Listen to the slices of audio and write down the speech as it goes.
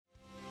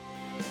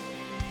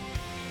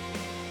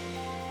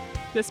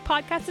This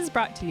podcast is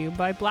brought to you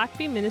by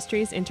Blackaby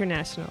Ministries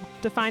International.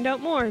 To find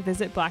out more,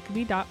 visit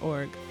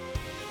blackaby.org.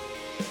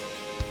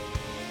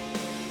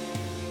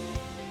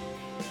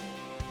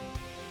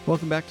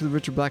 Welcome back to the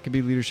Richard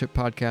Blackaby Leadership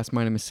Podcast.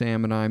 My name is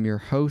Sam, and I'm your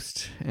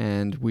host,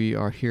 and we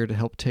are here to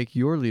help take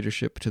your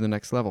leadership to the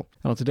next level.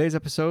 And on today's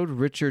episode,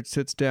 Richard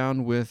sits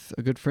down with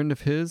a good friend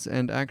of his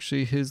and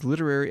actually his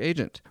literary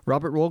agent.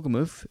 Robert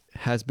Wolgemuth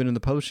has been in the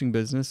publishing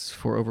business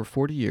for over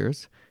 40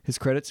 years. His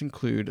credits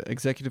include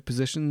executive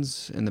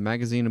positions in the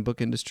magazine and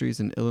book industries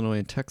in Illinois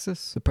and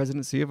Texas, the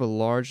presidency of a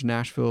large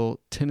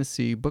Nashville,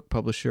 Tennessee book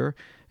publisher,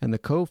 and the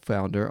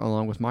co-founder,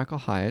 along with Michael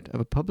Hyatt,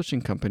 of a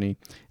publishing company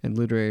and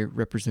literary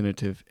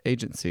representative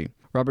agency.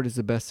 Robert is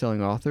a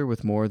best-selling author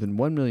with more than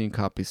 1 million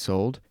copies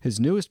sold. His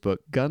newest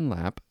book, Gun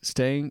Lap,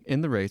 Staying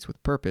in the Race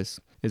with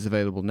Purpose, is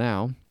available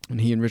now, and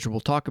he and Richard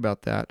will talk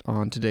about that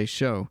on today's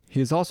show.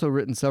 He has also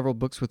written several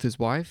books with his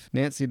wife,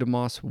 Nancy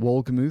DeMoss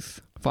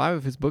Wolgemuth. 5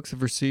 of his books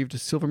have received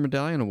Silver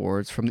Medallion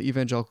Awards from the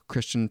Evangelical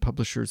Christian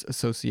Publishers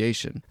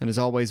Association. And as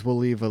always, we'll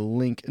leave a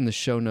link in the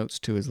show notes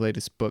to his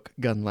latest book,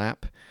 Gun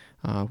Lap,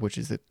 which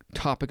is the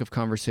topic of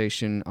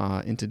conversation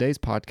in today's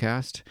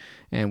podcast.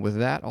 And with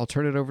that, I'll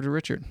turn it over to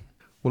Richard.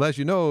 Well, as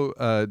you know,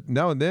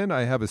 now and then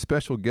I have a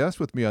special guest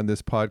with me on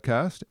this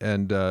podcast,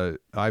 and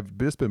I've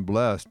just been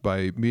blessed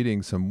by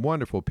meeting some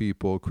wonderful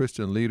people,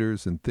 Christian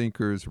leaders and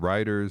thinkers,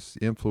 writers,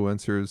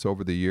 influencers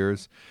over the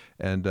years.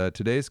 And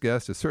today's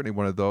guest is certainly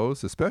one of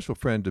those, a special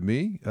friend to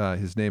me.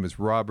 His name is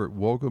Robert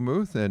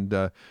Wolgemuth, and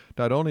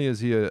not only is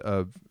he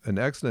an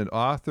excellent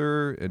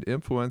author and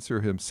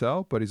influencer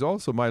himself, but he's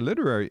also my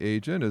literary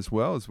agent as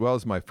well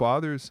as my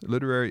father's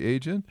literary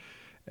agent.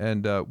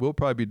 And we'll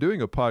probably be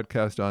doing a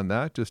podcast on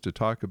that just to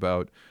talk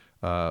about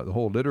the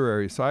whole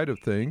literary side of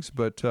things.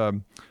 But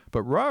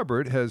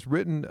Robert has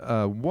written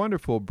a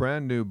wonderful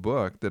brand new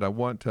book that I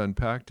want to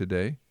unpack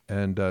today.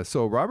 And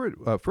so, Robert,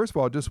 first of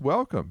all, just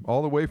welcome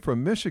all the way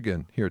from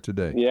Michigan here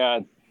today.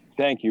 Yeah,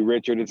 thank you,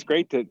 Richard. It's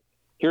great to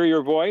hear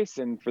your voice.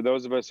 And for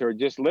those of us who are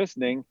just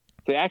listening,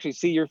 to actually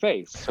see your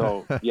face.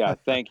 So, yeah,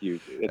 thank you.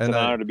 It's an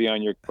honor to be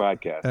on your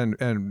podcast.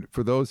 And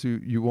for those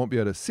who you won't be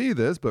able to see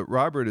this, but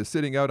Robert is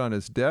sitting out on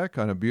his deck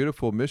on a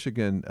beautiful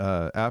Michigan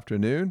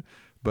afternoon.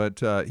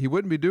 But he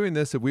wouldn't be doing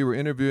this if we were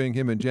interviewing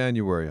him in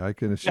January, I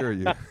can assure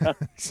you.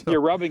 So.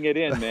 You're rubbing it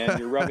in, man.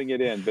 You're rubbing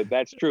it in. But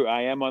that's true.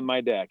 I am on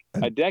my deck.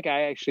 A deck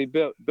I actually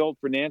built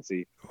for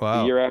Nancy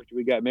the year after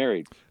we got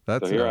married.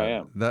 So here I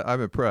am.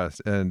 I'm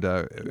impressed. And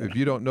if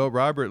you don't know,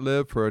 Robert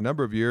lived for a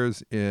number of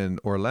years in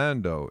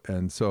Orlando,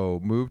 and so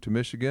moved to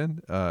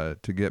Michigan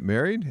to get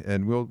married.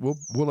 And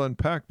we'll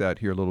unpack that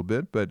here a little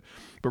bit. But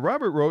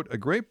Robert wrote a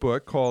great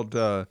book called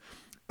The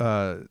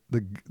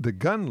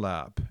Gun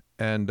Lap.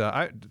 And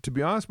to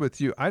be honest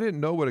with you, I didn't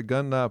know what a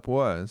gun lap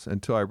was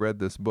until I read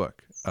this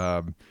book.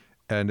 And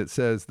it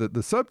says that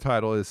the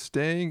subtitle is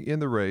Staying in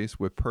the Race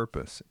with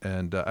Purpose.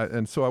 And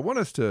so I want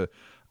us to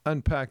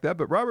unpack that.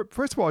 But Robert,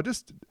 first of all,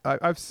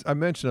 I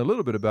mentioned a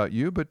little bit about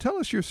you, but tell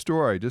us your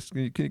story. Just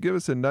can you give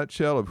us a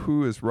nutshell of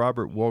who is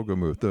Robert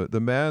Wolgemuth,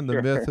 the man,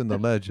 the myth, and the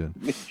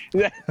legend?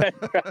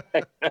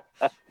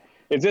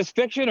 Is this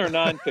fiction or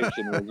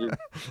nonfiction?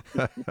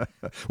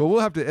 Well,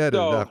 we'll have to edit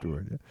it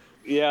afterward.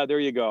 Yeah, there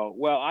you go.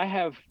 Well,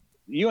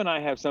 you and I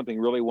have something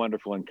really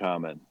wonderful in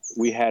common.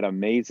 We had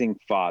amazing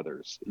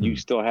fathers. Mm-hmm. You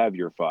still have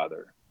your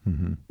father.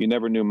 Mm-hmm. You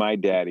never knew my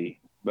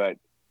daddy, but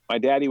my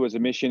daddy was a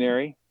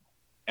missionary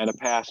and a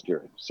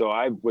pastor. So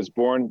I was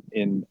born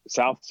in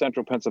South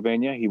Central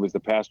Pennsylvania. He was the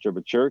pastor of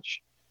a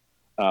church,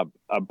 a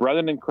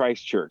Brethren in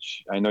Christ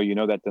church. I know you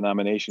know that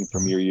denomination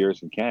from your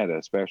years in Canada,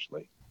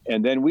 especially.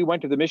 And then we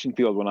went to the mission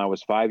field when I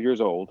was 5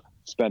 years old,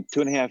 spent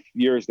 2.5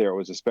 years there. It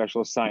was a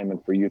special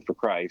assignment for Youth for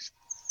Christ.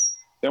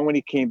 Then when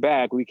we came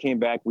back, we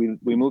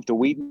moved to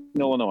Wheaton,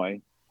 Illinois.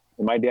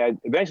 And my dad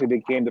eventually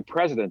became the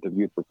president of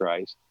Youth for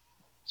Christ.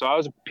 So I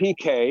was a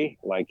PK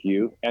like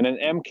you and an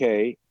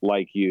MK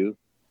like you.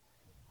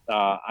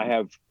 I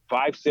have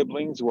 5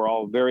 siblings. We're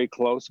all very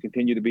close,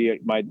 continue to be.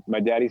 My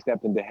daddy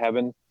stepped into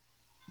heaven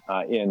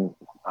in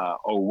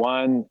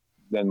 2001.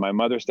 Then my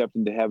mother stepped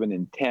into heaven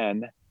in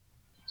 2010.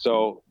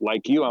 So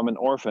like you, I'm an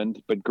orphan,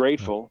 but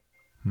grateful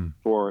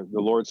for the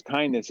Lord's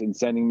kindness in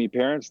sending me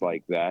parents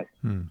like that.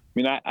 I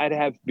mean, I'd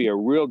have to be a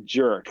real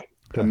jerk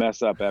to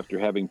mess up after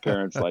having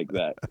parents like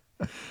that.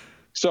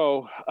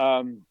 So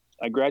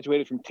I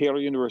graduated from Taylor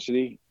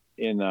University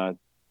in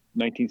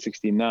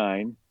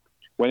 1969,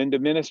 went into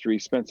ministry,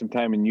 spent some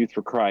time in Youth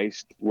for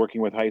Christ,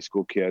 working with high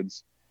school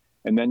kids,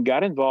 and then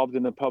got involved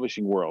in the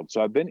publishing world.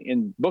 So I've been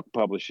in book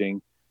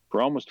publishing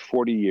for almost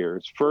 40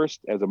 years, first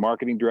as a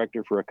marketing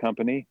director for a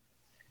company,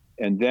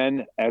 and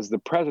then as the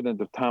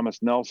president of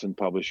Thomas Nelson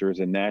Publishers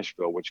in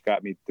Nashville, which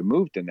got me to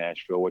move to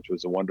Nashville, which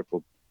was a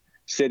wonderful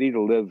city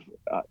to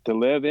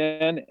live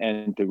in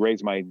and to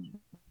raise my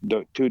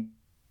 2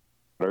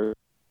 daughters.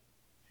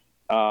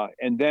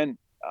 And then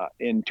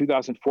in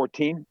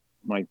 2014,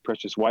 my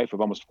precious wife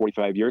of almost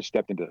 45 years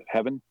stepped into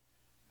heaven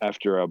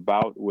after a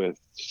bout with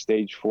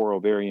stage 4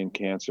 ovarian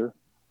cancer.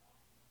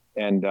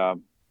 And of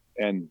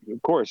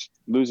course,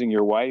 losing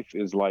your wife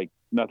is like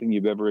nothing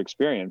you've ever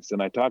experienced.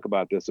 And I talk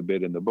about this a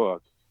bit in the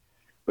book.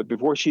 But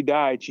before she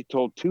died, she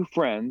told two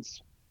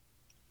friends,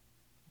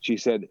 she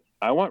said,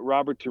 I want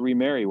Robert to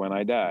remarry when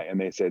I die. And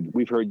they said,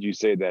 we've heard you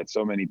say that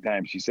so many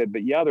times. She said,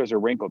 but yeah, there's a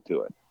wrinkle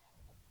to it.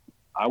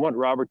 I want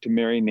Robert to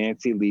marry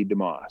Nancy Lee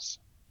DeMoss.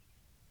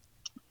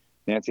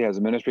 Nancy has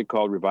a ministry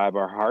called Revive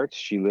Our Hearts.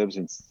 She lives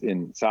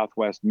in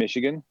Southwest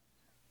Michigan.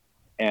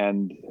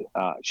 And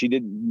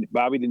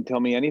Bobby didn't tell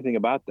me anything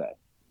about that.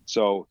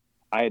 So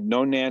I had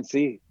known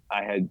Nancy.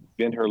 I had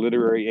been her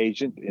literary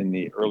agent in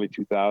the early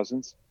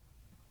 2000s.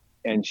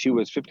 And she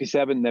was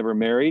 57, never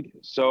married.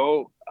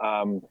 So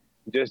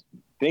just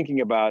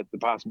thinking about the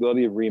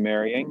possibility of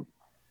remarrying,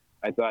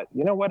 I thought,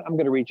 you know what, I'm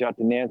going to reach out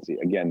to Nancy.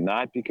 Again,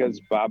 not because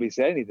Bobby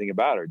said anything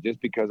about her, just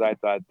because I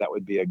thought that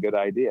would be a good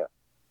idea.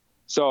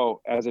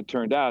 So as it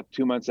turned out,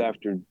 2 months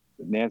after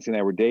Nancy and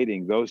I were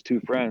dating, those two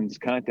friends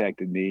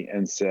contacted me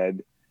and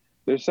said,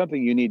 there's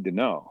something you need to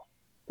know.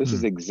 This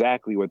is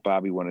exactly what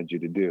Bobby wanted you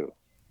to do.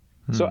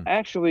 So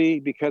actually,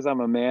 because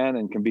I'm a man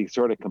and can be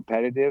sort of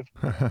competitive,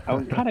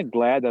 I'm kind of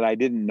glad that I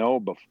didn't know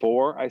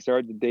before I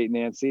started to date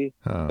Nancy.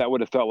 That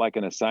would have felt like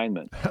an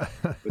assignment.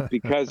 But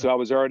because I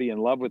was already in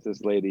love with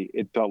this lady,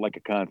 it felt like a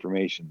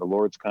confirmation, the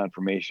Lord's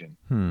confirmation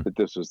that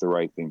this was the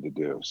right thing to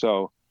do.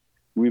 So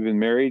we've been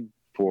married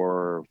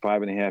for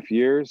 5.5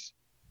 years,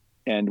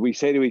 and we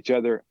say to each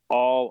other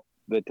all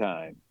the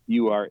time,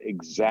 you are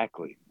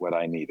exactly what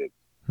I needed.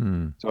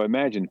 So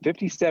imagine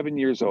 57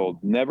 years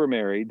old, never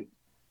married,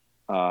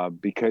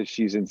 because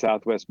she's in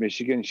Southwest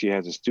Michigan. She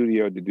has a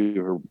studio to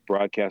do her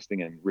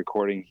broadcasting and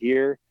recording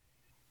here.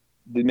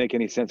 Didn't make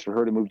any sense for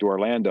her to move to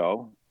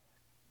Orlando.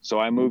 So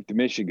I moved to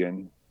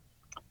Michigan,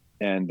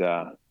 and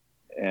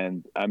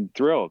I'm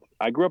thrilled.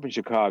 I grew up in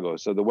Chicago,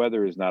 so the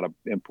weather is not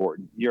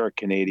important. You're a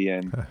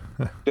Canadian.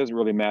 It doesn't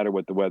really matter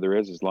what the weather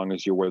is as long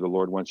as you're where the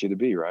Lord wants you to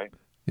be, right?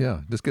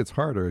 Yeah, this gets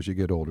harder as you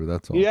get older,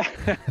 that's all. Yeah,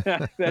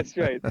 that's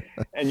right.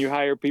 And you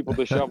hire people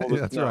to shovel the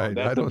That's snow. right.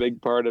 That's a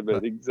big part of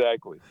it,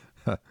 exactly.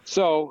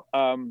 So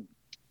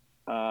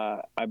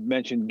I've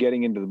mentioned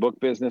getting into the book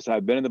business.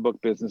 I've been in the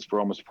book business for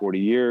almost 40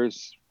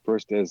 years,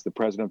 first as the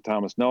president of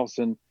Thomas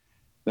Nelson.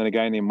 Then a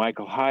guy named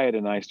Michael Hyatt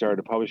and I started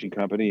a publishing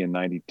company in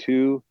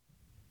 92.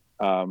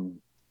 And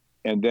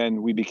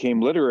then we became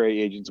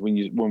literary agents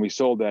when we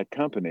sold that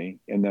company.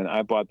 And then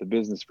I bought the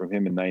business from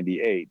him in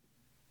 98.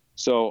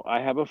 So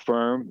I have a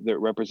firm that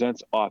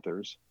represents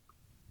authors.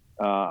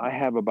 I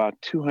have about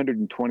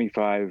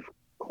 225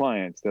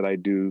 clients that I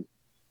do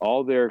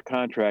all their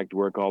contract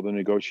work, all the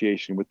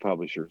negotiation with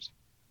publishers.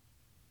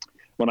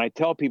 When I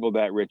tell people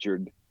that,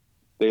 Richard,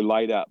 they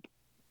light up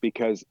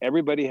because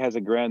everybody has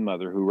a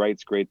grandmother who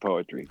writes great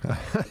poetry.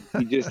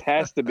 He just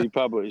has to be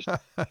published.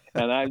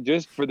 And I'm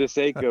just, for the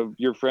sake of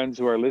your friends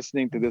who are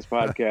listening to this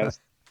podcast,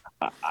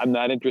 I'm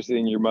not interested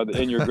in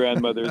your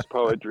grandmother's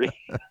poetry,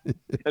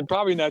 and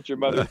probably not your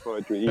mother's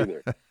poetry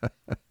either.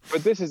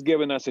 But this has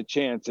given us a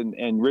chance.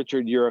 And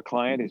Richard, you're a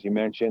client, as you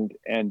mentioned,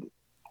 and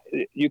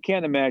you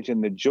can't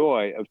imagine the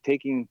joy of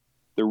taking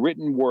the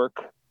written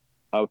work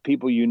of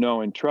people you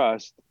know and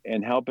trust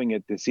and helping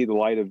it to see the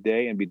light of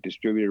day and be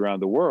distributed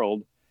around the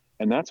world.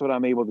 And that's what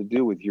I'm able to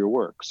do with your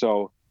work.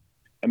 So,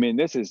 I mean,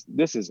 this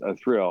is a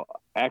thrill.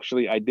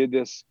 Actually, I did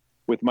this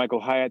with Michael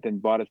Hyatt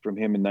and bought it from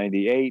him in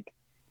 98.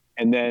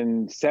 And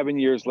then 7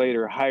 years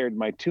later, hired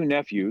my two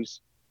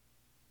nephews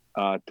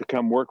to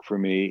come work for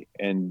me.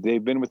 And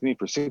they've been with me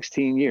for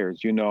 16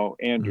 years. You know,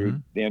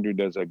 Andrew. Andrew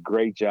does a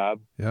great job.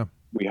 Yeah.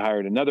 We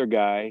hired another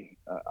guy,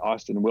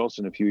 Austin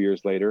Wilson, a few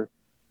years later.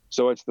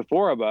 So it's the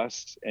four of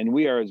us, and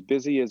we are as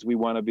busy as we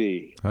want to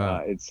be.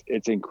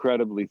 It's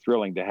incredibly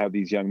thrilling to have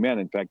these young men.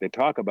 In fact, they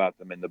talk about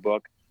them in the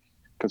book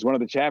because one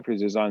of the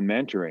chapters is on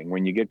mentoring.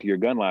 When you get to your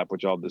gun lap,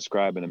 which I'll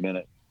describe in a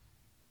minute,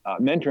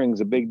 mentoring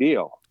is a big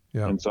deal.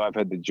 Yeah. And so I've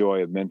had the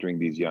joy of mentoring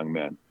these young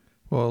men.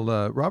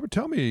 Well, Robert,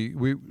 tell me,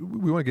 we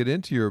want to get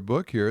into your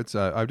book here. It's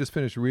I've just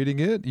finished reading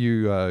it.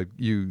 You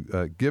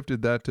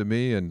gifted that to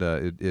me, and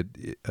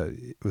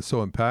it was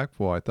so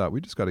impactful. I thought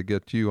we just got to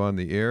get you on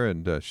the air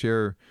and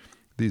share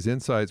these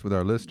insights with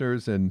our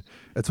listeners. And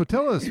so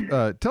tell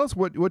us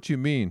what you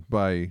mean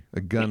by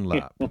a gun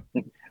lap.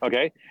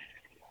 Okay,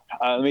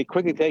 let me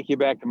quickly take you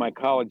back to my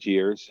college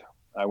years.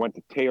 I went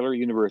to Taylor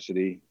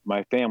University.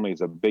 My family is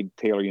a big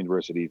Taylor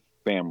University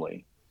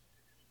family.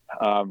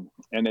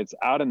 And it's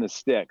out in the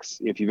sticks.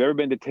 If you've ever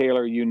been to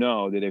Taylor, you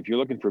know that if you're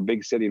looking for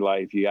big city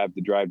life, you have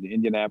to drive to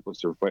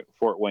Indianapolis or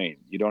Fort Wayne.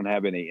 You don't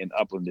have any in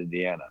Upland,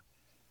 Indiana.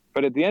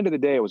 But at the end of the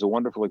day, it was a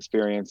wonderful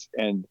experience.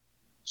 And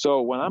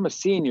so when I'm a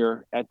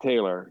senior at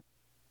Taylor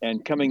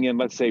and coming in,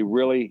 let's say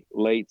really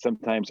late,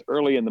 sometimes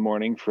early in the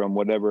morning from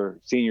whatever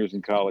seniors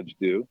in college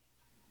do,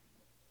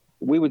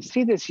 we would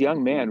see this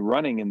young man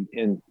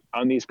running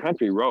on these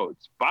country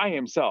roads by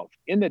himself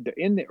in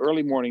the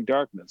early morning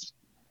darkness.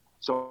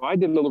 So I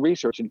did a little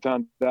research and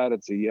found out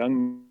it's a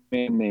young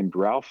man named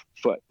Ralph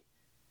Foote.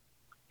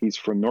 He's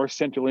from north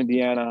central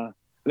Indiana.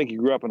 I think he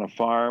grew up on a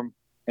farm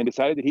and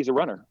decided that he's a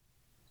runner.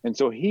 And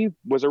so he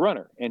was a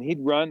runner, and he'd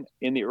run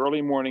in the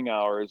early morning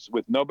hours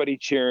with nobody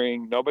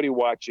cheering, nobody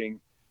watching,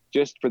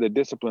 just for the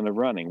discipline of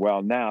running.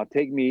 Well, now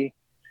take me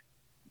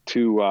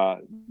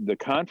to the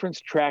conference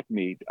track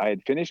meet. I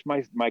had finished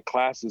my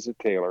classes at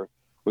Taylor,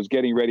 was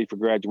getting ready for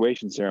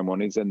graduation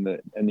ceremonies, and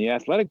the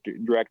athletic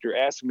director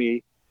asked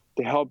me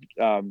to help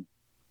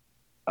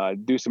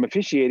do some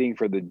officiating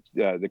for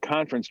the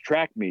conference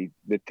track meet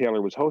that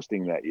Taylor was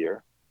hosting that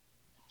year.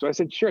 So I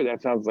said, sure,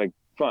 that sounds like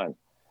fun.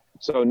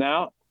 So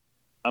now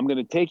I'm going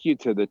to take you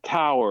to the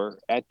tower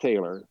at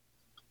Taylor,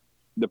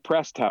 the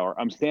press tower.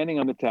 I'm standing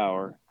on the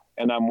tower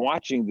and I'm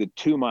watching the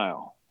 2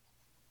 mile.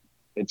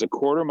 It's a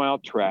 1/4 mile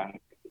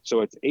track.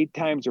 So it's 8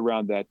 times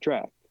around that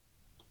track.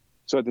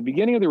 So at the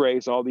beginning of the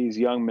race, all these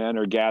young men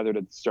are gathered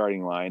at the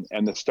starting line,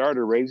 and the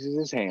starter raises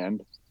his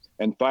hand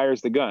and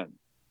fires the gun,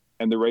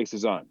 and the race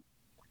is on.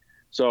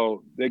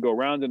 So they go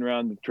round and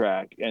round the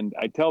track, and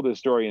I tell this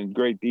story in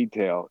great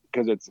detail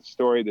because it's a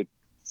story that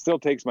still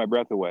takes my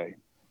breath away.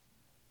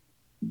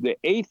 The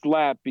 8th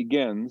lap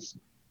begins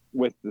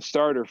with the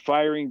starter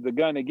firing the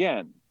gun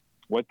again.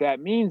 What that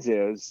means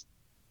is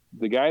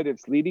the guy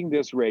that's leading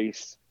this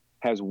race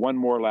has 1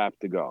 more lap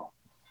to go.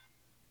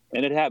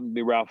 And it happened to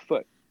be Ralph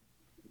Foote.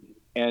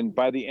 And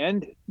by the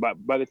end,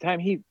 by the time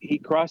he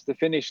crossed the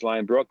finish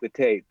line, broke the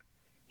tape,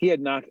 he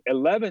had knocked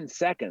 11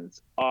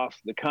 seconds off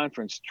the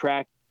conference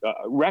track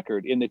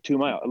record in the 2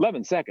 mile.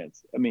 11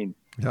 seconds. I mean,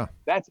 yeah,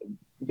 that's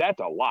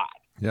a lot.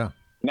 Yeah.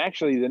 And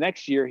actually, the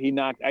next year he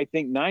knocked, I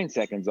think, 9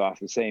 seconds off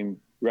the same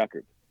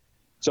record.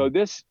 So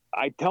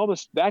I tell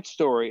that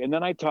story, and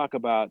then I talk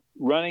about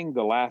running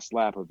the last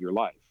lap of your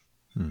life.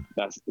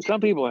 Now,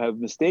 some people have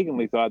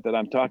mistakenly thought that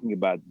I'm talking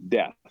about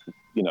death,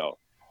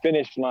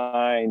 finish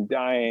line,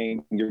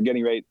 dying, you're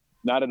getting ready.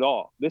 Not at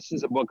all. This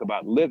is a book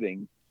about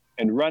living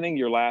and running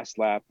your last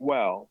lap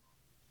well.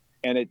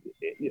 And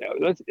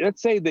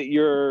let's say that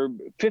you're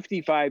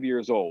 55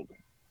 years old.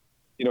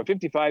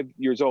 55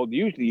 years old,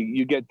 usually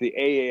you get the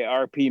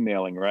AARP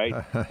mailing, right?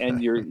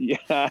 And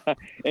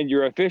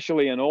you're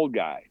officially an old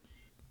guy.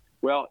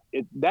 Well,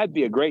 that'd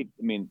be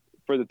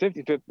for the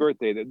 55th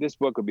birthday, this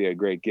book would be a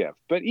great gift.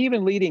 But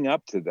even leading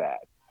up to that,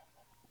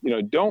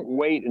 don't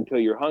wait until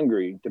you're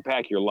hungry to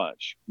pack your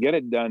lunch. Get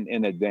it done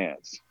in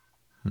advance.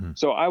 Mm-hmm.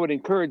 So I would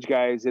encourage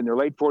guys in their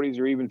late 40s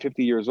or even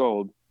 50 years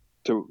old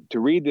to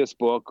read this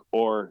book,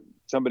 or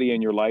somebody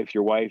in your life,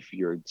 your wife,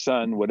 your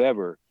son,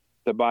 whatever,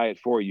 to buy it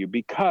for you,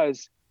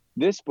 because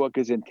this book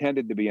is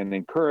intended to be an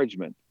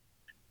encouragement.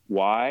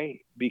 Why?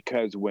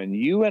 Because when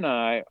you and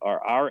I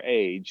are our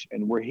age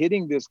and we're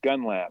hitting this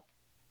gun lap,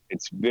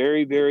 it's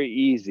very, very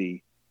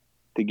easy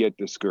to get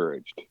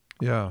discouraged.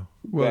 Yeah.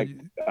 Well,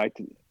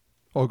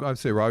 I'd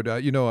say, Rod,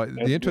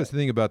 the interesting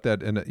thing about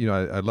that, and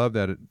I love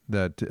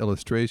that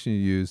illustration you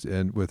used,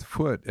 and with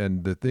Foote,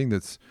 and the thing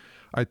that's,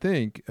 I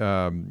think,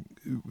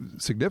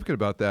 significant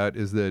about that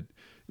is that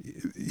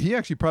he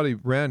actually probably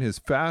ran his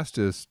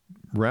fastest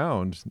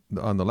round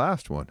on the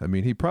last one.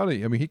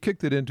 He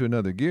kicked it into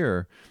another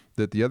gear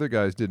that the other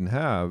guys didn't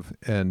have,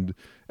 and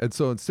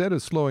so instead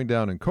of slowing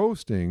down and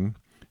coasting,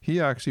 he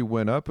actually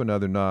went up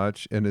another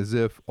notch, and as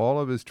if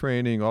all of his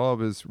training, all of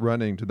his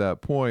running to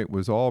that point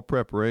was all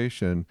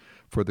preparation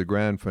for the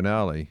grand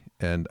finale.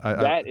 And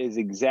that is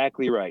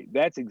exactly right.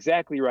 That's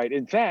exactly right.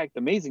 In fact,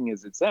 amazing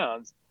as it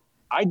sounds,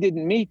 I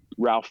didn't meet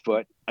Ralph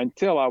Foote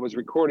until I was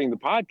recording the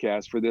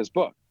podcast for this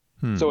book.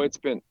 So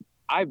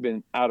I've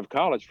been out of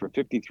college for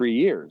 53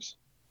 years.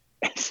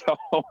 So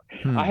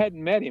I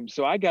hadn't met him.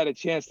 So I got a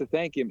chance to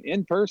thank him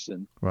in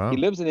person. Wow. He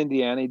lives in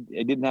Indiana.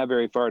 He didn't have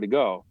very far to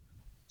go.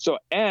 So,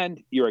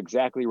 and you're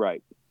exactly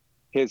right.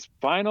 His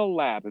final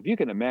lap, if you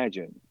can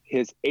imagine,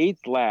 his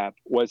 8th lap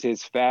was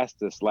his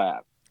fastest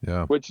lap.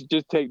 Yeah. Which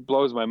just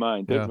blows my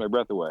mind, takes my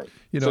breath away.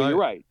 You're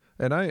right.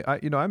 And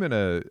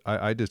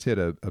I just hit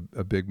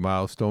a big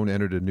milestone,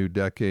 entered a new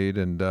decade,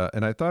 and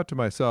I thought to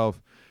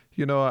myself,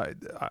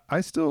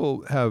 I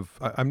still have,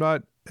 I'm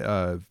not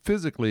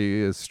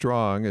physically as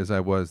strong as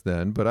I was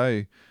then, but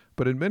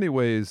in many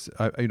ways,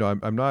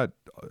 I'm not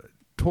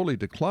totally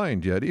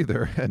declined yet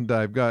either, and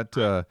I've got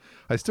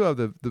I still have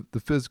the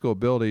physical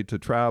ability to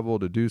travel,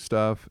 to do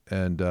stuff,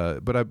 and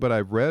but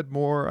I've read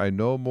more, I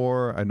know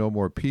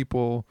more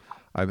people,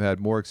 I've had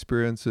more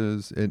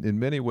experiences. In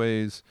many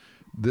ways,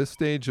 this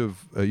stage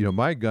of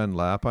my gun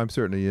lap, I'm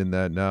certainly in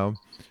that now,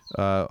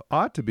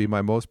 ought to be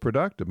my most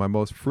productive, my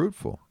most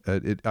fruitful.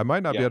 I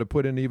might not be able to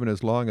put in even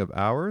as long of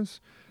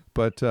hours,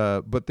 but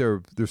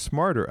they're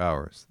smarter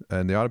hours,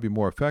 and they ought to be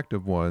more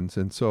effective ones.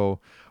 And so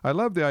I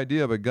love the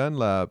idea of a gun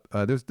lap.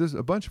 There's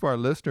a bunch of our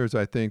listeners,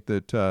 I think,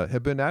 that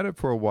have been at it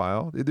for a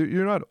while.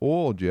 You're not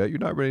old yet. You're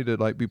not ready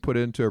to be put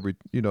into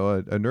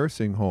a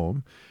nursing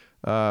home.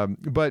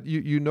 But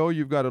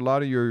you've got a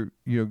lot of your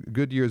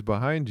good years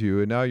behind you,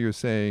 and now you're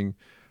saying,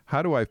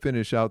 how do I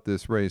finish out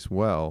this race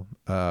well,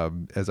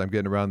 as I'm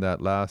getting around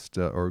that last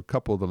or a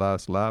couple of the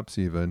last laps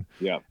even.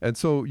 Yeah. And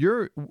so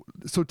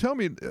tell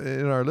me,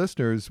 and our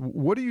listeners,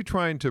 what are you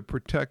trying to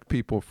protect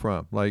people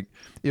from? Like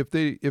if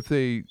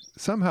they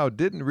somehow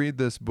didn't read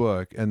this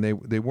book and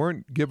they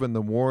weren't given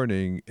the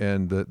warning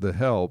and the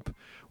help,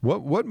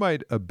 what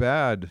might a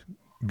bad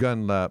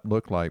gun lap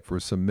look like for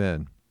some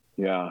men?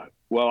 Yeah.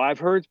 Well, I've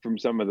heard from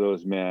some of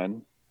those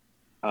men.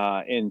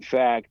 In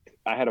fact,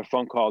 I had a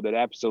phone call that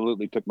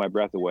absolutely took my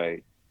breath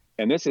away.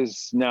 And this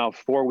is now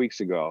 4 weeks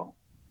ago.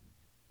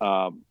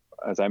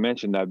 As I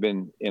mentioned, I've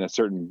been in a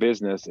certain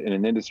business, in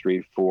an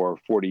industry for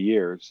 40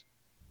 years,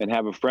 and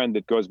have a friend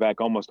that goes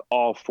back almost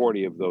all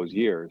 40 of those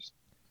years.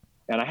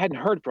 And I hadn't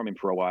heard from him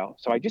for a while.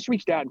 So I just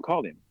reached out and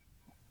called him.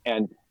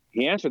 And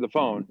he answered the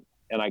phone,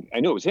 and I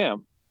knew it was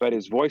him, but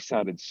his voice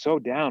sounded so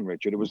down,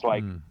 Richard. It was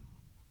like,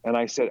 and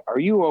I said, "Are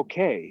you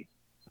okay?"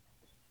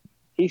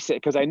 He said,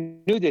 because I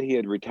knew that he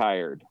had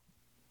retired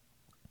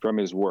from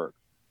his work.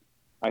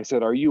 I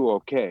said, "Are you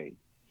okay?"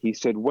 He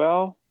said,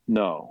 "Well,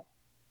 no."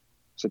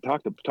 So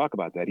talk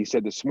about that. He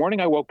said, "This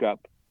morning I woke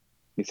up."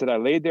 He said, "I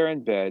laid there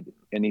in bed,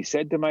 and he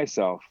said to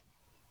myself,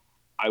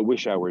 I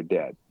wish I were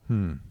dead."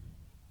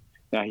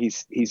 Now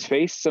he's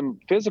faced some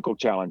physical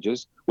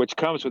challenges, which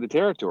comes with the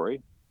territory.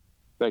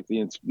 In fact,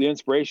 the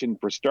inspiration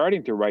for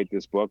starting to write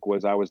this book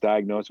was I was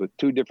diagnosed with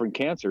 2 different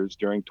cancers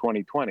during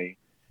 2020.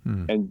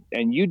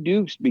 And you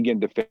do begin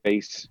to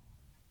face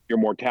your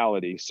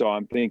mortality. So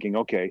I'm thinking,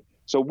 okay,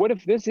 so what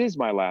if this is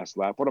my last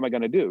lap? What am I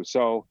going to do?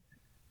 So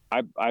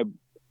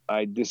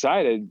I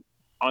decided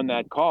on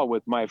that call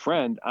with my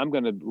friend, I'm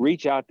going to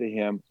reach out to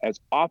him as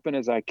often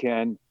as I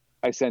can.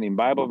 I send him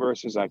Bible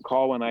verses. I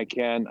call when I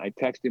can. I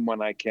text him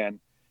when I can,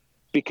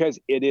 because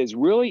it is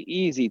really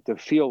easy to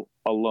feel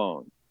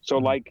alone. So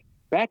like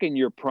back in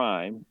your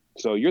prime,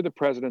 so you're the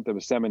president of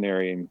a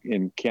seminary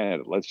in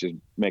Canada. Let's just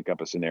make up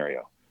a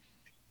scenario.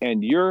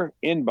 And your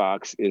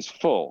inbox is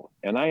full.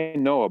 And I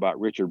know about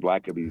Richard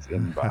Blackaby's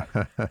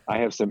inbox. I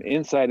have some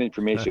inside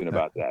information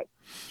about that.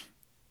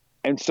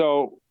 And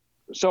so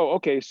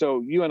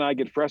you and I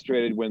get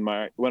frustrated when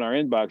our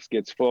inbox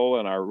gets full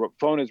and our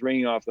phone is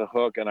ringing off the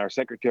hook and our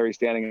secretary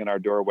standing in our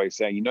doorway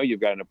saying,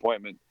 you've got an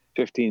appointment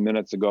 15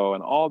 minutes ago,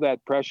 and all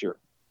that pressure.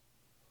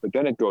 But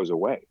then it goes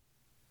away.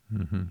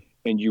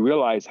 And you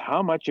realize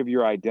how much of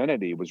your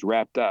identity was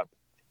wrapped up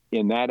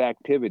in that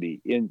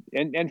activity,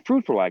 and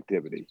fruitful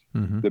activity,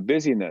 the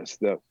busyness,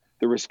 the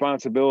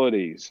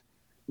responsibilities,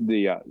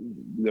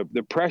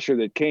 the pressure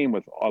that came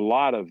with a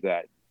lot of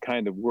that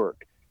kind of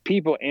work,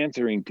 people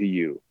answering to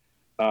you,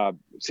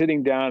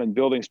 sitting down and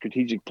building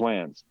strategic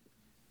plans.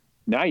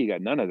 Now you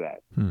got none of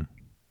that.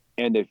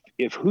 And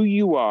if who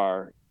you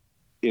are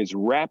is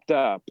wrapped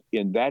up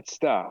in that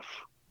stuff,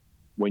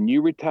 when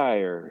you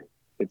retire,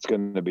 it's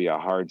going to be a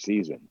hard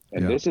season.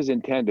 And this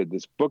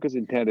book is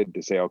intended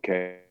to say,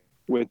 okay,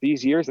 with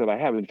these years that I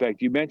have, in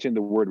fact, you mentioned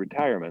the word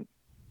retirement,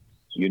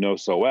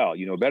 so well,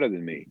 better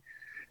than me,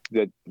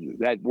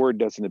 that word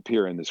doesn't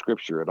appear in the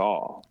scripture at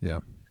all.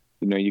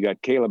 You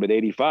got Caleb at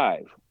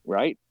 85,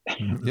 right?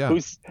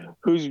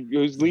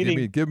 who's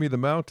leading? Give me the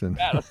mountain.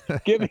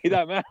 Give me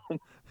that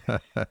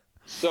mountain.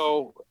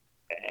 So,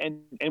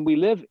 and we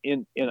live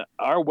in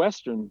our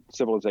Western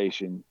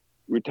civilization,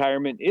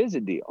 retirement is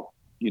a deal.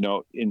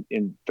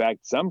 In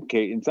fact,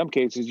 in some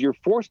cases, you're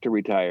forced to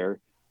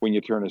retire when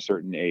you turn a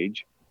certain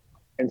age.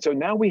 And so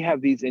now we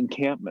have these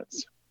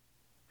encampments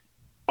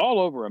all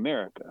over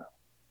America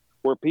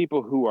where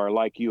people who are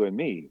like you and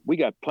me, we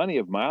got plenty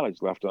of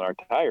mileage left on our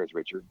tires,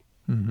 Richard,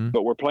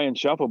 but we're playing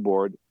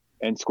shuffleboard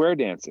and square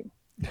dancing.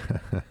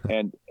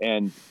 and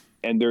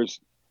there's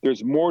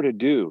more to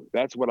do.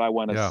 That's what I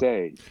want to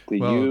say to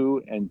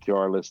you and to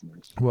our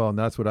listeners. Well, and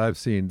that's what I've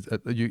seen.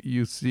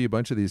 You see a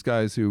bunch of these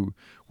guys who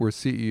were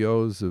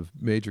CEOs of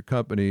major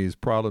companies,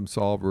 problem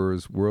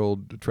solvers,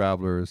 world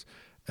travelers,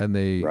 and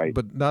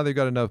but now they've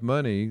got enough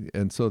money,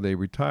 and so they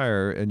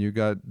retire, and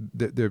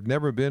they've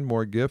never been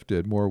more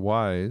gifted, more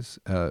wise,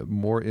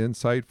 more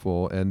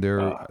insightful, and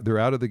they're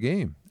out of the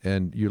game.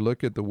 And you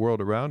look at the world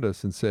around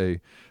us and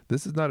say,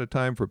 this is not a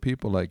time for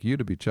people like you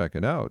to be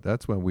checking out.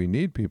 That's when we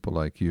need people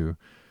like you.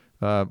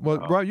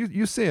 Rob,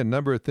 you say a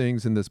number of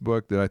things in this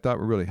book that I thought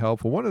were really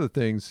helpful. One of the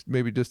things,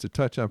 maybe just to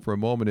touch on for a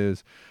moment,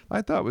 is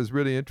I thought was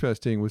really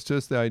interesting was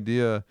just the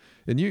idea,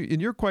 and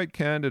you're quite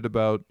candid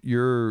about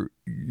your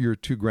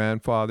 2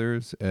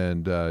 grandfathers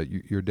and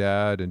your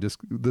dad, and just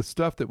the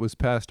stuff that was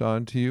passed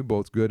on to you,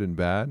 both good and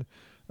bad.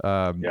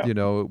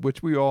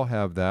 Which we all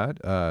have that.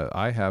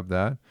 I have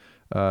that.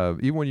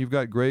 Even when you've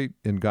got great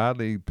and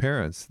godly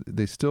parents,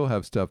 they still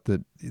have stuff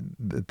that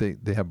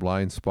they have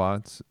blind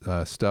spots,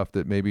 stuff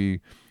that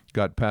maybe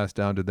got passed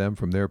down to them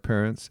from their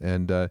parents,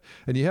 and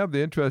you have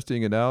the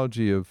interesting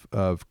analogy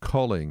of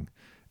culling,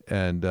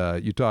 and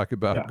you talk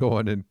about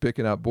going and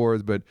picking out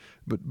boards, but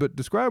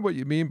describe what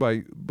you mean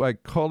by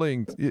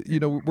culling.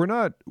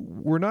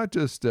 We're not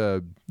just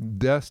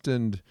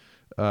destined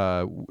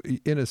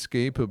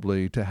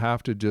inescapably to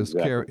have to just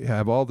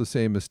have all the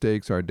same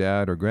mistakes our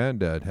dad or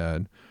granddad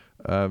had.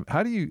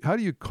 How do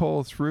you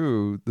cull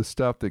through the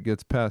stuff that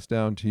gets passed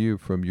down to you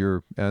from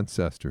your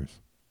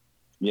ancestors?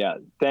 Yeah,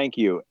 thank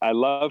you. I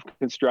love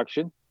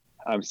construction.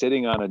 I'm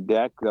sitting on a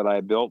deck that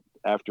I built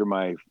after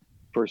my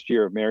first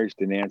year of marriage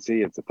to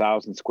Nancy. It's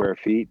 1,000 square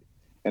feet,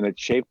 and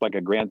it's shaped like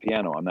a grand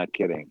piano. I'm not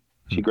kidding.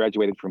 She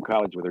graduated from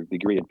college with her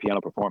degree in piano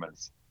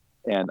performance.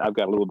 And I've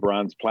got a little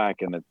bronze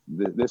plaque, and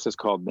this is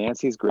called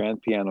Nancy's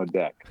Grand Piano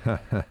Deck.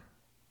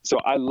 So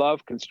I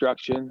love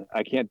construction.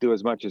 I can't do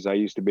as much as I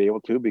used to be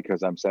able to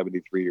because I'm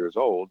 73 years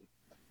old.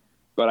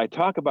 But I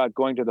talk about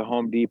going to the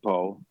Home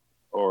Depot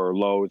or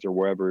Lowe's or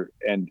wherever,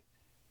 and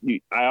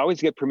I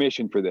always get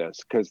permission for this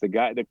because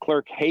the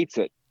clerk hates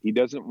it. He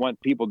doesn't want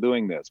people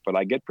doing this, but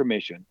I get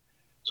permission.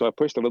 So I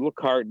pushed a little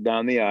cart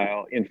down the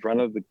aisle in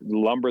front of the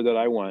lumber that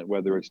I want,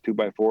 whether it's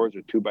 2x4s or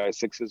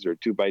 2x6s or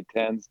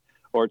 2x10s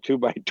or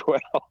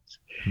 2x12s.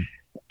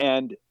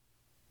 And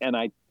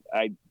I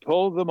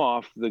pull them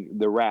off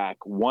the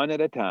rack one at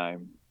a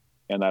time,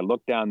 and I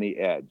look down the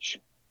edge.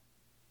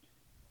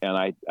 And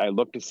I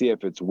look to see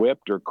if it's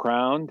whipped or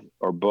crowned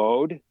or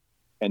bowed.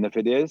 And if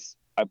it is,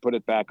 I put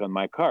it back on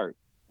my cart.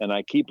 And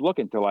I keep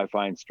looking till I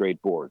find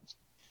straight boards.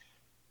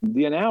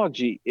 The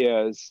analogy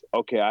is,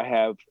 okay, I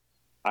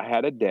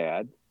had a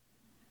dad,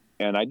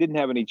 and I didn't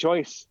have any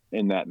choice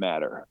in that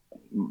matter.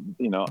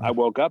 I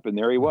woke up and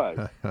there he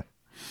was.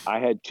 I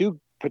had a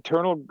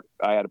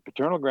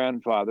paternal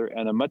grandfather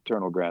and a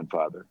maternal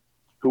grandfather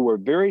who were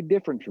very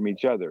different from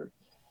each other.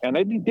 And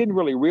I didn't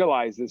really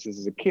realize this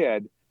as a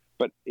kid,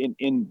 but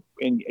in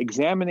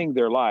examining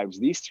their lives,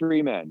 these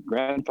three men,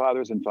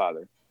 grandfathers and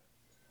father,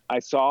 I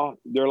saw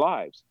their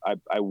lives.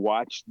 I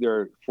watched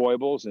their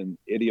foibles and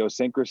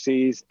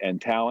idiosyncrasies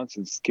and talents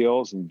and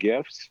skills and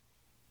gifts.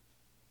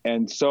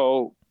 And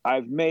so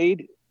I've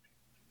made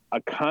a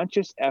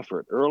conscious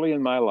effort early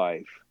in my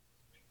life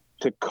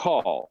to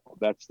call,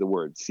 that's the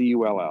word,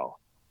 C-U-L-L,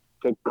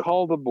 to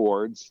call the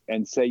boards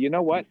and say, you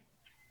know what?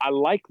 I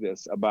like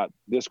this about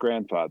this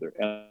grandfather,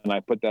 and I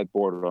put that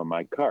board on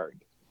my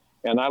card.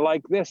 And I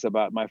like this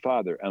about my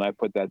father, and I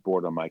put that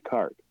board on my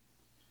card.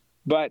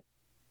 But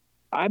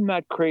I'm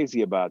not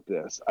crazy about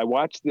this. I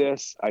watched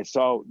this. I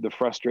saw the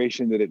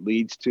frustration that it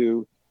leads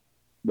to,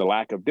 the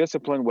lack of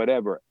discipline,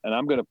 whatever. And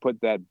I'm going to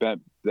put that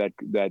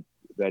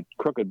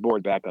crooked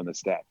board back on the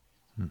stack.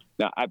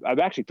 Now, I've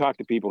actually talked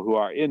to people who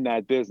are in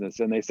that business,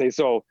 and they say,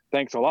 so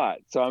thanks a lot.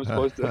 So I'm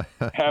supposed to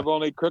have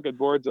only crooked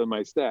boards on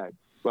my stack.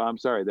 Well, I'm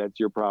sorry, that's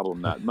your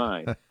problem, not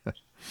mine.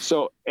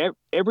 So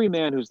every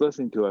man who's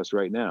listening to us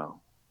right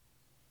now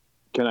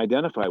can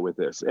identify with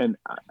this. And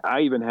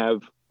I even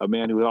have a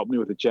man who helped me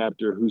with a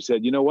chapter who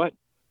said, you know what?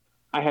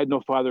 I had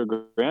no father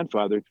or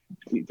grandfather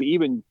to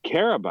even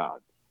care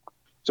about.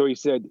 So he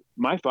said,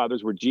 my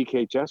fathers were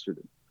G.K.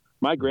 Chesterton.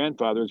 My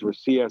grandfathers were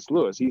C.S.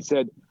 Lewis. He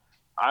said,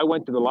 I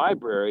went to the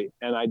library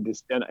and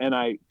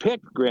I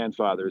picked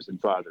grandfathers and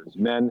fathers,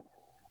 men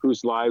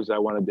whose lives I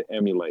wanted to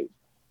emulate.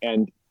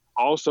 And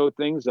also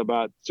things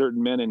about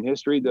certain men in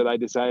history that I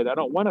decided I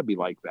don't want to be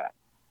like that.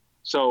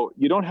 So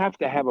you don't have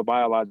to have a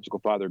biological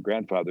father or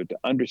grandfather to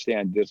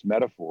understand this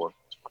metaphor.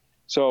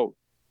 So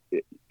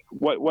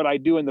what I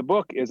do in the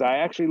book is I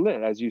actually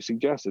list, as you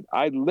suggested,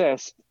 I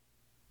list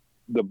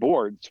the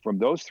boards from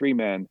those three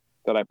men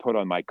that I put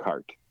on my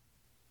cart.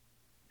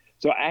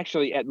 So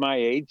actually at my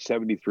age,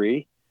 73,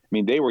 I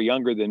mean, they were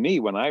younger than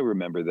me when I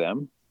remember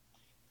them.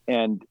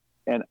 And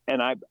it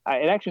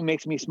actually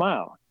makes me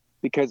smile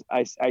because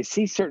I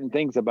see certain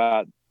things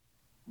about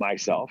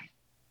myself,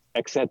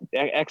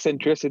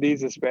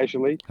 eccentricities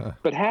especially,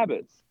 but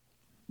habits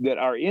that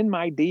are in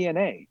my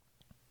DNA.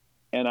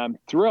 And I'm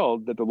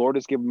thrilled that the Lord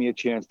has given me a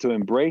chance to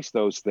embrace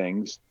those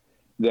things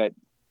that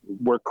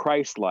were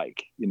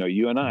Christ-like.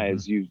 You and I,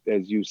 as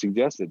you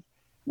suggested,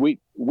 we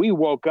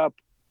woke up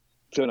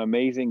to an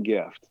amazing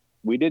gift.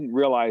 We didn't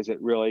realize it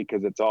really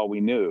because it's all we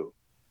knew,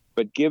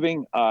 but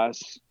giving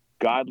us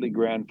godly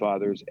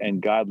grandfathers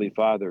and godly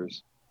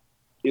fathers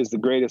is the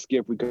greatest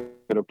gift we could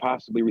have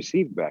possibly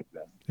received back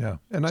then. Yeah.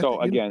 And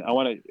I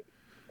want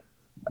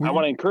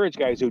to encourage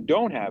guys who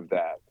don't have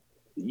that.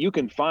 You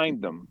can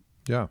find them.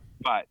 Yeah.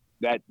 But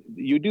that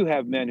you do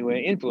have men who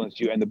influence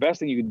you. And the best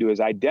thing you can do is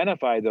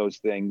identify those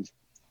things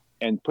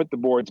and put the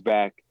boards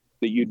back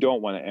that you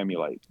don't want to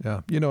emulate.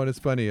 Yeah. And it's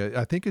funny.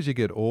 I think as you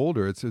get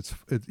older, it's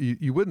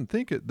you wouldn't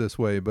think it this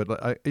way,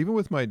 but even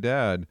with my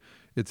dad,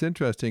 it's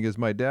interesting as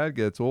my dad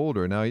gets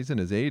older, now he's in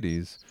his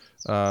 80s,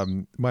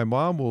 my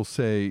mom will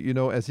say,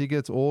 as he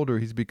gets older,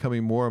 he's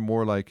becoming more and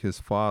more like his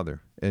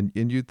father. And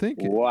you think,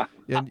 wow.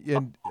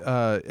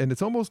 and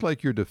it's almost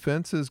like your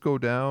defenses go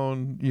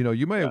down.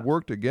 You may have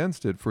worked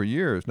against it for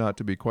years not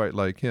to be quite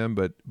like him,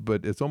 but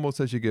it's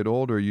almost as you get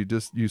older,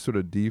 you sort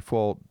of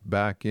default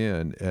back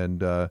in,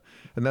 and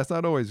that's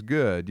not always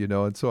good,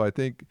 And so I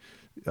think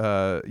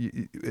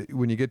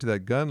when you get to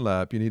that gun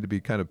lap, you need to be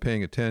kind of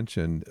paying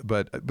attention.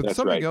 But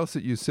something else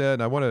that you said,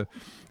 and I want to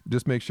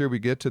just make sure we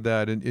get to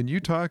that. And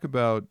you talk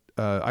about,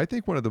 I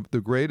think one of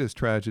the greatest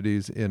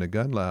tragedies in a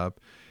gun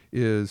lap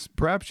is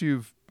perhaps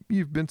you've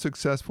been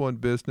successful in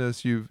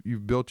business,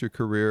 you've built your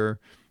career,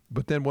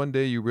 but then one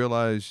day you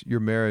realize your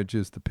marriage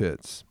is the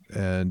pits,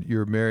 and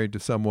you're married to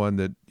someone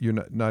that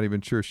you're not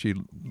even sure she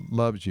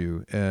loves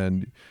you,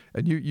 and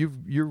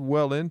you're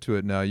well into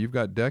it now. You've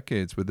got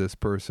decades with this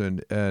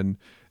person, and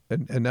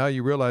now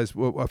you realize,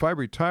 well, if I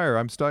retire,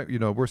 I'm stuck.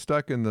 We're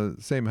stuck in the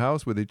same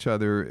house with each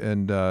other,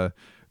 and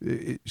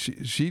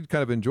she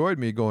kind of enjoyed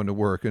me going to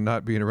work and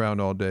not being around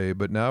all day,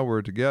 but now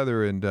we're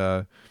together,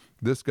 and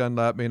this gun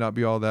lap may not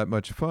be all that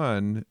much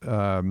fun,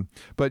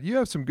 but you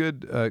have some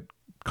good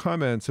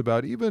comments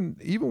about even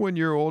when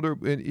you're older,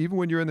 and even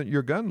when you're in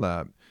your gun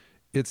lab,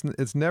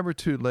 it's never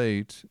too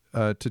late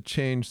to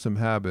change some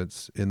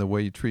habits in the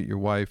way you treat your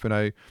wife. And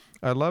I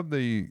love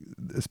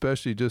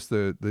especially just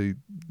the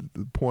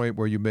point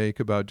where you make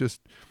about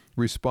just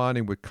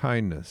responding with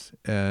kindness.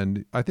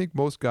 And I think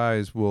most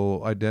guys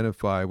will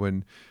identify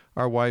when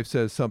our wife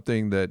says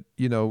something that,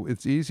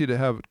 it's easy to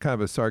have kind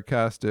of a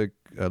sarcastic,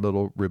 a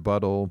little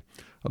rebuttal,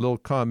 a little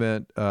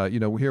comment.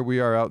 Here we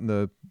are out in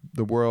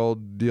the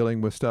world dealing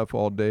with stuff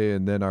all day,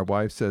 and then our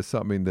wife says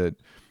something that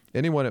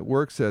anyone at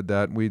work said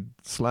that, and we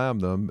slam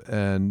them.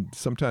 And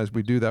sometimes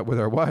we do that with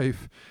our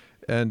wife.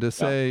 And to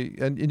say,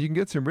 and you can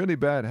get some really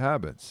bad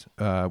habits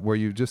where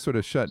you just sort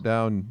of shut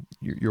down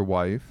your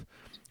wife.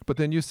 But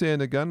then you say in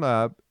the gun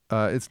lab,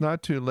 it's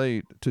not too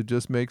late to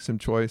just make some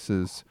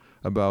choices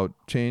about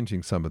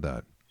changing some of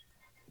that.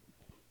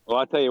 Well,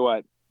 I'll tell you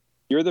what,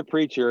 you're the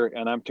preacher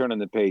and I'm turning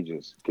the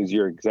pages, because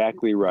you're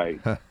exactly right.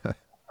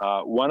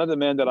 One of the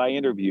men that I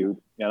interviewed,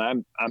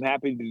 and I'm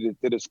happy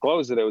to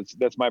disclose that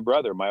that's my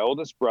brother, my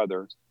oldest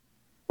brother,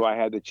 who I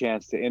had the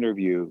chance to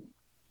interview.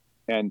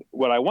 And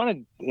what I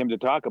wanted him to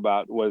talk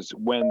about was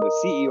when the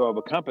CEO of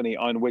a company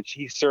on which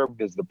he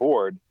served as the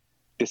board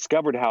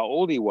discovered how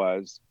old he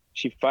was,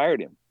 she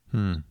fired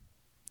him.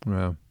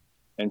 Wow.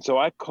 And so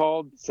I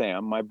called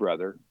Sam, my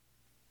brother,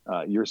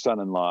 your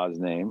son-in-law's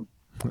name.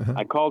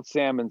 I called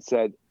Sam and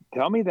said,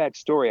 tell me that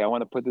story. I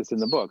want to put this in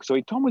the book. So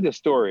he told me the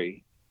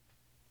story.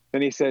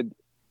 Then he said,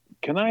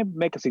 can I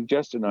make a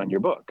suggestion on your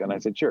book? And I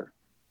said, sure.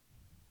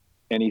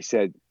 And he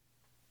said,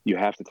 you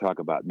have to talk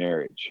about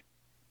marriage.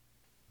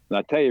 And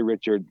I'll tell you,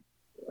 Richard,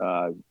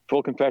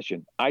 full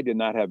confession, I did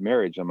not have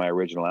marriage on my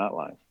original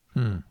outline.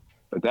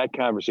 But that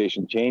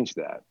conversation changed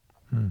that.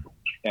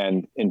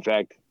 And in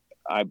fact,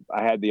 I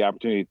had the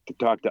opportunity to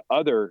talk to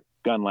other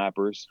gun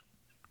lappers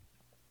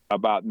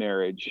about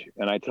marriage.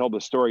 And I tell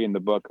the story in the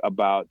book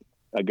about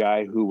a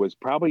guy who was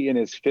probably in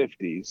his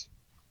 50s,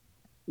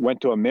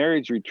 went to a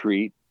marriage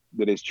retreat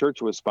that his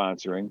church was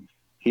sponsoring,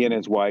 he and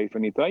his wife,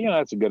 and he thought,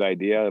 that's a good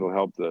idea. It'll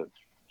help the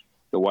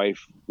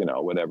wife,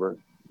 whatever,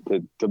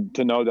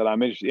 to know that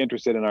I'm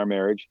interested in our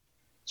marriage.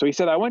 So he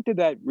said, I went to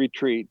that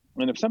retreat,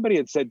 and if somebody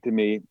had said to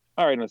me,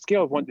 all right, on a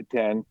scale of 1 to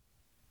 10,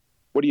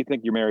 what do you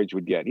think your marriage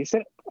would get? He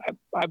said,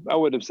 I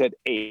would have said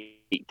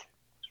 8.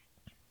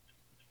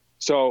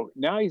 So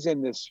now he's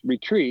in this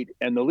retreat,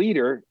 and the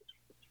leader,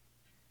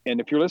 and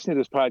if you're listening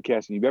to this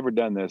podcast and you've ever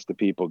done this to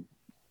people,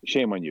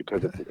 shame on you,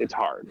 because it's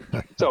hard.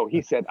 So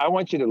he said, I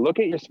want you to look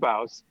at your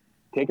spouse,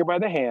 take her by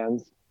the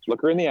hands,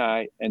 look her in the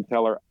eye, and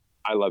tell her,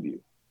 I love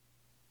you.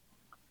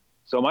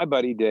 So my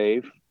buddy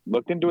Dave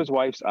looked into his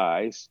wife's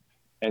eyes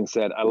and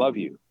said, I love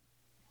you.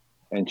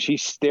 And she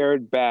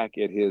stared back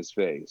at his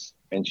face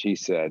and she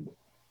said,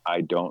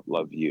 I don't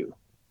love you.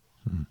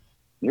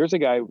 Here's a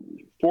guy,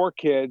 4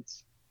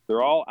 kids,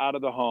 they're all out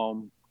of the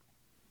home.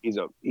 He's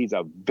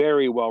a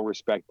very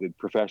well-respected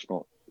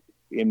professional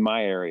in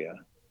my area.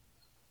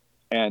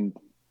 And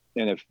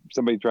if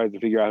somebody tries to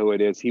figure out who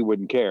it is, he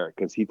wouldn't care,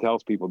 because he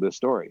tells people this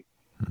story.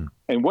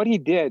 And what he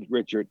did,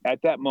 Richard,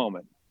 at that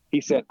moment,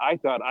 he said, I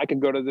thought I could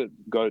go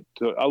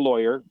to a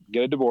lawyer,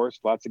 get a divorce.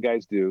 Lots of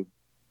guys do.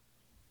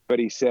 But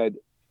he said,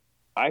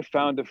 I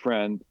found a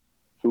friend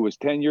who was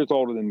 10 years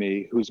older than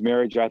me, whose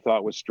marriage I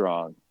thought was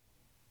strong.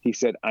 He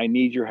said, I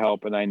need your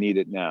help and I need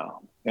it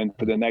now. And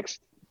for the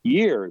next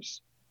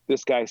years,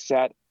 this guy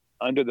sat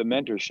under the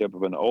mentorship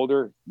of an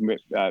older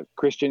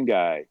Christian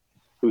guy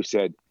who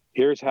said,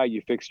 here's how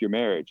you fix your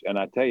marriage. And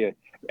I tell you,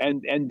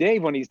 and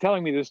Dave, when he's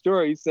telling me this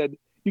story, he said,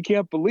 you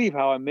can't believe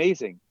how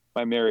amazing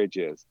my marriage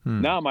is.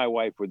 Now my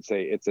wife would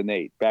say it's an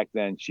 8. Back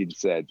then she'd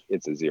said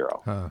it's a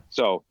 0.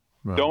 So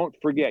don't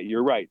forget,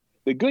 you're right.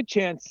 The good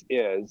chance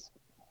is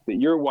that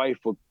your wife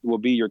will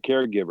be your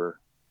caregiver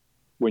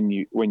when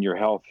your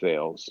health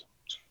fails.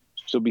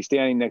 She'll be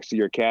standing next to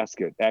your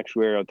casket.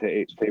 Actuarial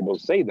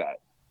tables say that.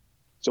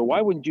 So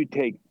why wouldn't you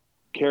take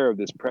care of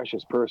this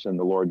precious person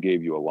the Lord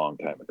gave you a long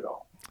time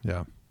ago?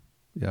 Yeah.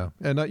 Yeah.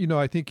 And,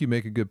 I think you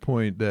make a good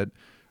point that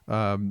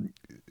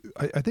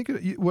I think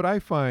what I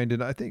find,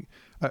 and I think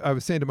I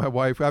was saying to my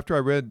wife, after I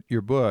read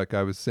your book,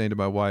 I was saying to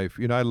my wife,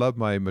 I love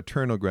my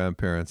maternal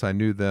grandparents. I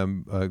knew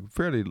them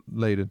fairly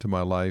late into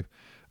my life,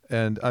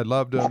 and I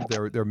loved them.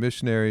 They're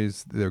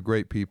missionaries. They're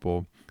great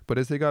people. But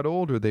as they got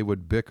older, they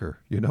would bicker,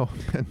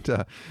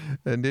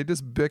 and they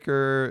just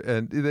bicker,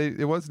 and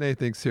it wasn't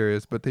anything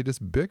serious, but they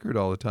just bickered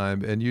all the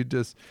time. And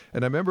I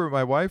remember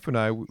my wife and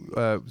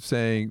I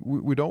saying,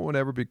 we don't want to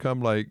ever become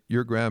like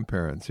your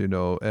grandparents,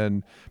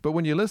 but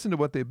when you listen to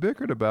what they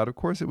bickered about, of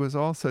course, it was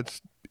all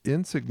such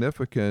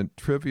insignificant,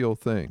 trivial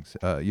things,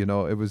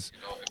 it was,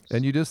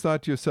 and you just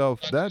thought to yourself,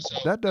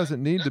 that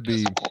doesn't need to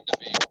be,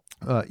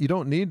 you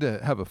don't need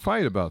to have a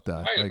fight about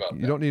that.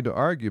 You don't need to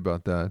argue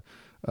about that.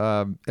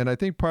 And I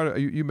think part of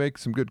you make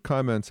some good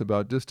comments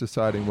about just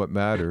deciding what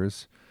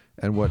matters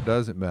and what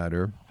doesn't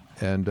matter,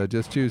 and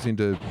just choosing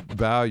to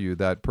value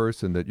that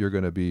person that you're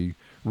going to be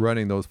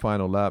running those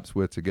final laps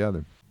with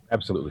together.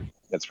 Absolutely.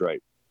 That's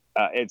right.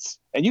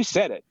 And you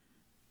said it.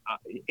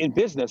 In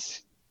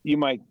business, you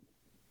might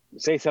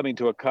say something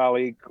to a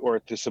colleague or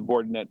to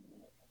subordinate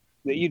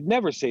that you'd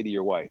never say to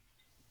your wife,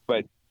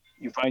 but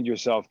you find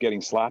yourself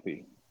getting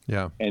sloppy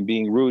and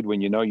being rude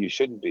when you know you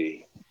shouldn't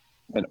be,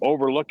 and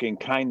overlooking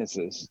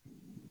kindnesses.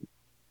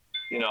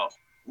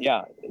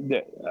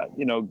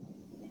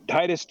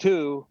 Titus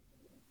 2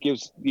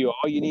 gives you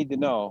all you need to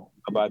know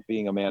about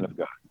being a man of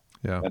God.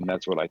 Yeah. And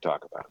that's what I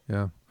talk about.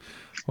 Yeah.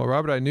 Well,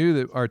 Robert, I knew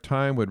that our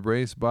time would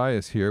race by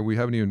us here. We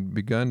haven't even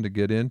begun to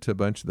get into a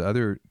bunch of the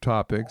other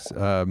topics.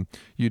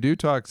 You do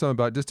talk some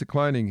about just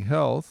declining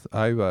health.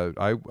 I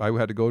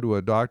had to go to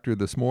a doctor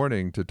this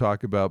morning to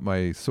talk about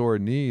my sore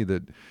knee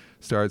that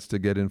starts to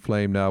get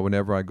inflamed now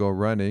whenever I go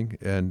running,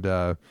 and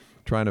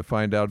trying to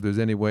find out if there's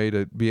any way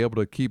to be able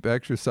to keep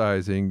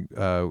exercising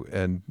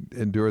and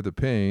endure the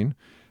pain.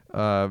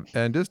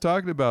 And just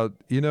talking about,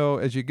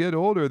 as you get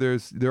older,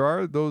 there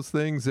are those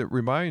things that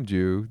remind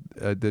you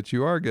that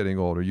you are getting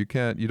older. You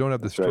don't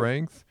have the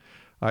strength.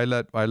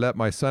 Right. I let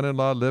my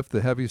son-in-law lift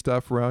the heavy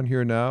stuff around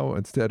here now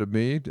instead of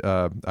me.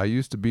 I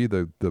used to be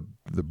the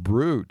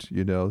brute,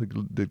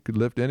 that could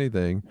lift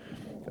anything.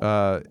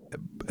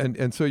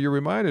 And so you're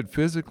reminded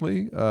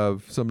physically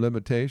of some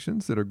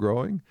limitations that are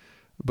growing.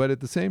 But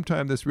at the same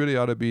time, this really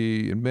ought to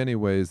be, in many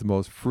ways, the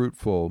most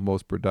fruitful,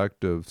 most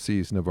productive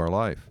season of our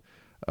life.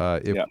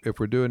 If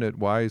we're doing it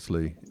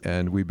wisely,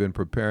 and we've been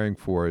preparing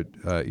for it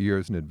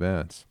years in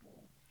advance.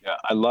 Yeah,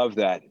 I love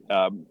that.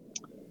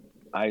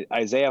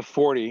 Isaiah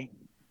 40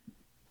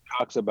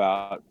 talks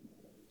about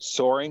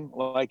soaring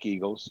like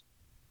eagles,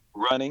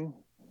 running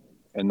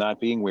and not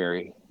being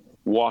weary,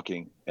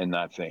 walking and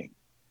not faint.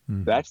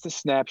 Mm-hmm. That's the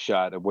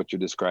snapshot of what you're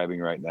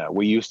describing right now.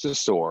 We used to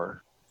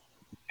soar.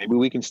 Maybe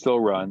we can still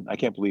run. I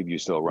can't believe you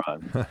still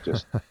run,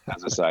 just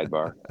as a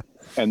sidebar.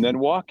 And then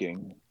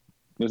walking.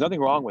 There's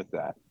nothing wrong with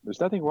that.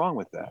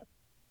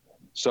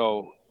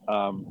 So, the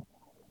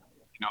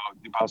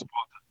Apostle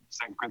Paul,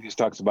 2 Corinthians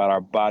talks about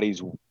our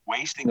bodies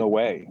wasting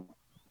away.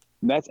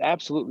 And that's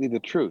absolutely the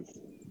truth.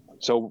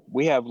 So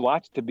we have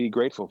lots to be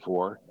grateful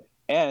for.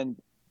 And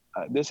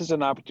this is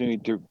an opportunity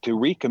to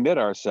recommit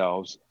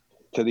ourselves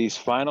to these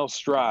final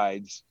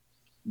strides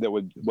that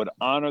would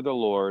honor the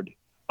Lord,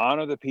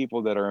 honor the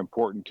people that are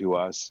important to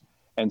us,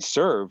 and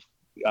serve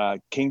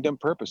kingdom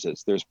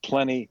purposes. There's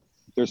plenty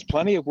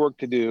of work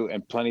to do,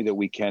 and plenty that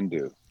we can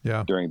do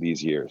during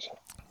these years.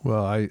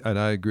 Well, I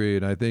agree,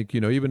 and I think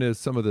even as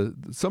some of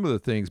the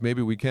things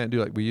maybe we can't do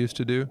like we used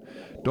to do,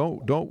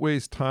 don't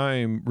waste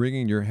time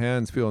wringing your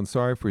hands, feeling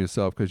sorry for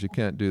yourself because you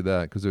can't do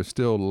that, because there's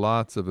still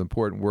lots of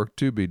important work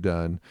to be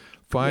done.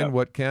 Find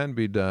what can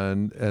be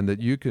done and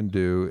that you can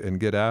do, and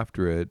get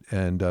after it,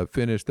 and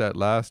finish that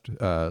last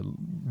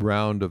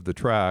round of the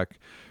track,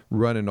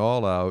 running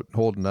all out,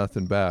 holding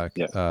nothing back.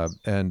 Yes.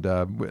 And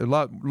a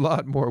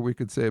lot more we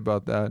could say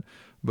about that.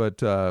 But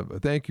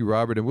thank you,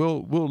 Robert. And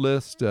we'll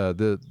list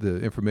the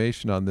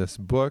information on this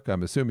book.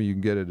 I'm assuming you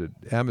can get it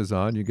at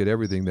Amazon. You get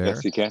everything there.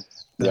 Yes, you can.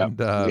 And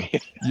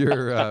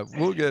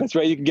we'll get. That's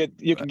right.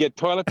 You can get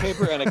toilet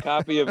paper and a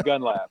copy of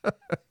Gun Lab.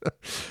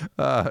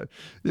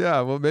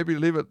 Well, maybe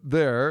leave it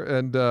there.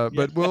 And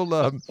but we'll.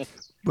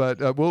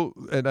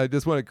 And I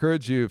just want to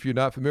encourage you, if you're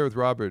not familiar with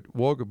Robert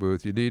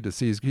Wolgemuth, you need to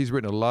see, he's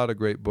written a lot of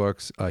great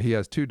books. He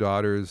has 2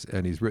 daughters,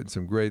 and he's written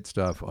some great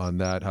stuff on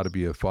that, how to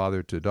be a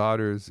father to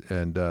daughters,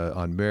 and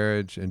on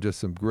marriage, and just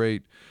some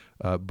great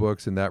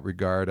books in that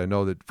regard. I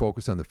know that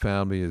Focus on the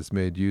Family has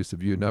made use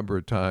of you a number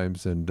of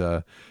times,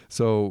 and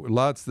so a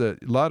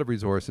lot of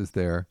resources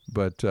there.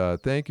 But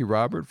thank you,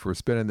 Robert, for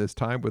spending this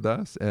time with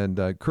us, and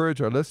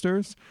encourage our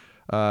listeners.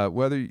 I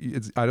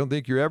don't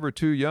think you're ever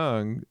too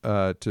young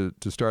to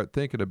start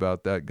thinking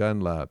about that gun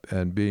lab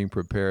and being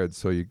prepared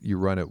so you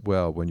run it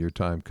well when your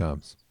time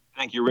comes.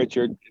 Thank you,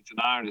 Richard. It's an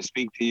honor to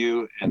speak to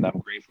you, and I'm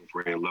grateful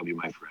for you. I love you,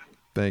 my friend.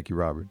 Thank you,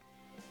 Robert.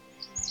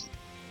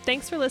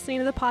 Thanks for listening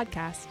to the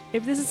podcast.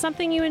 If this is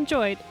something you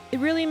enjoyed, it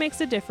really makes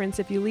a difference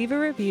if you leave a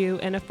review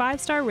and a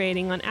 5-star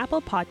rating on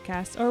Apple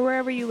Podcasts or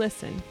wherever you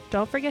listen.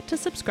 Don't forget to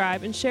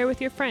subscribe and share with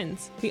your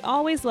friends. We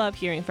always love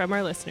hearing from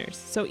our listeners,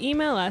 so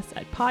email us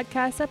at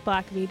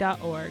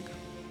podcast@blackaby.org.